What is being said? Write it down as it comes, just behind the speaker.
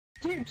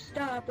Dude,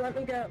 stop, let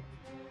me go.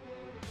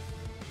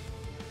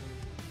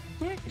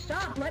 Dude,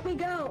 stop, let me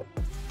go.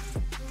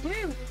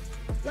 Dude,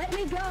 let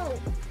me go.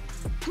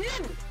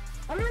 Dude,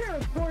 I'm gonna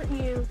report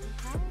you.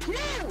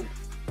 Dude,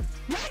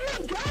 let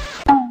me go.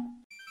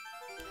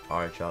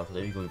 Alright, y'all,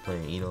 today we're gonna be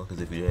playing ENEL,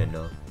 because if you didn't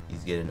know,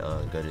 he's getting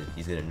gutted.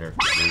 He's getting nerfed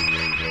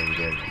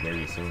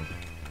very soon.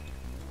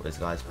 But this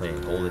guy's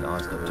playing Golden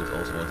Oscar, who is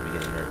also going to be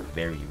getting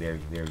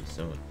nerfed very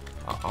soon.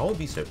 I would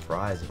be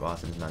surprised if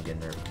Austin's not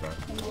getting nerfed, bro.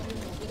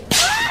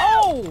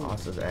 Oh!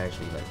 Austin's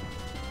actually like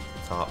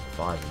top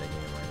 5 in the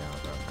game right now,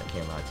 bro. I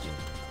can't lie to you.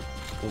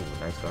 Ooh,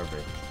 nice guard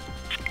break.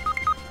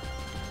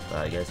 But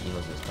I guess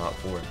ENEL's is top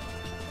 4.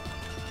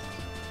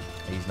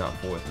 He's not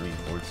 4-3,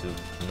 4-2.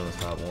 ENEL's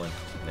top 1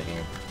 in the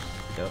game.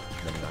 Yep,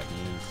 then we got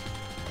these.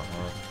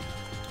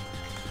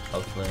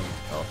 Upfling,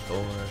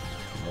 L4,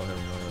 one.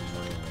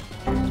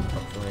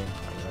 Upfling,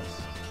 I guess.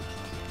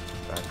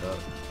 Back up.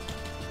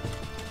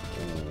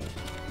 Ooh.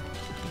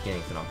 You can't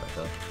even knock back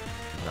up.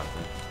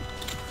 Nothing.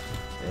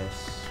 This,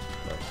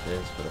 plus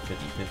this for the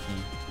 50-50.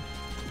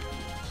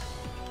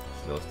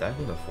 So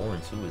stacking the 4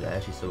 and 2 is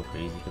actually so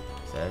crazy.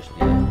 It's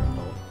actually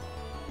oh.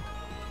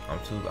 I'm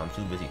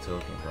too busy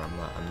talking, bro.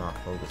 I'm not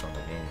focused on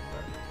the game,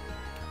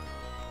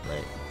 bro.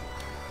 Like,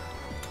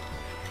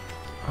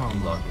 oh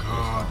my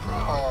god, bro.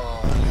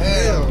 Oh,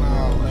 hell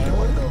no, man.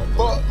 What the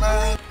fuck,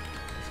 man?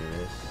 See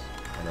this,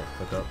 and then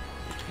pick up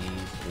the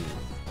keys. Ooh,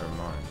 never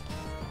mind.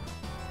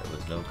 There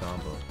was no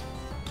combo.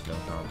 There's no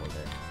combo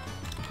there.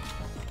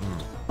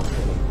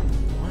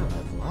 Why am I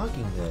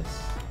blocking this?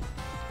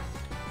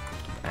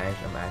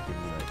 I'm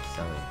actively like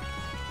selling.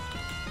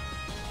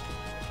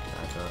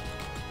 Back up.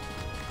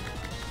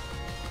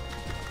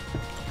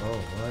 Oh,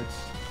 what?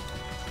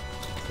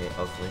 Okay,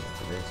 upflink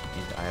into this.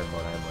 I have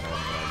mode. I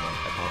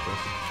pop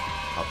this.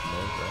 Pop the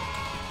mode, bro.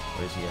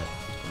 Where is he at?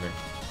 Come here.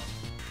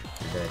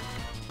 You're dead.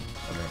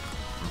 Come here.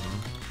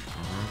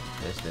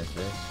 This.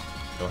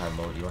 You don't have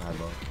mode. You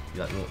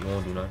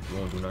won't do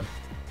none.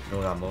 You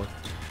don't got mode.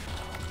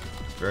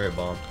 Spirit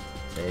bomb.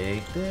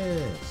 Take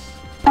this.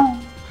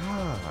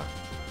 Ah.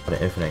 What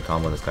an infinite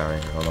combo this guy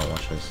right here. Hold on,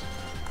 watch this.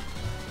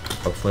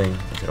 Upfling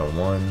into the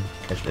 1.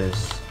 Catch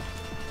this.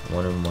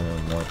 1 and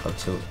 1. Up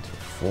tilt to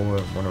 4.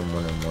 1 and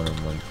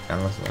 1.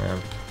 Down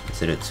slam.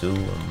 Into the 2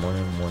 and 1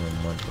 and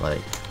 1.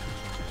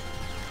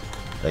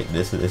 Like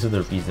this is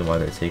the reason why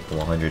they're taking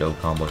 100 O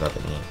combos out the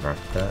game. Mark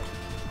that.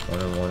 1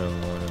 and 1.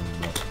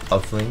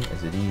 Upfling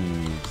into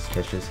these.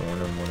 Catch this. 1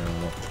 and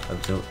 1.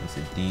 Up tilt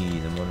into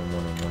these and 1 and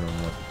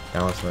 1.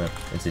 Down slam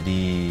into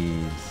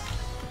these.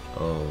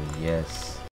 Oh yes.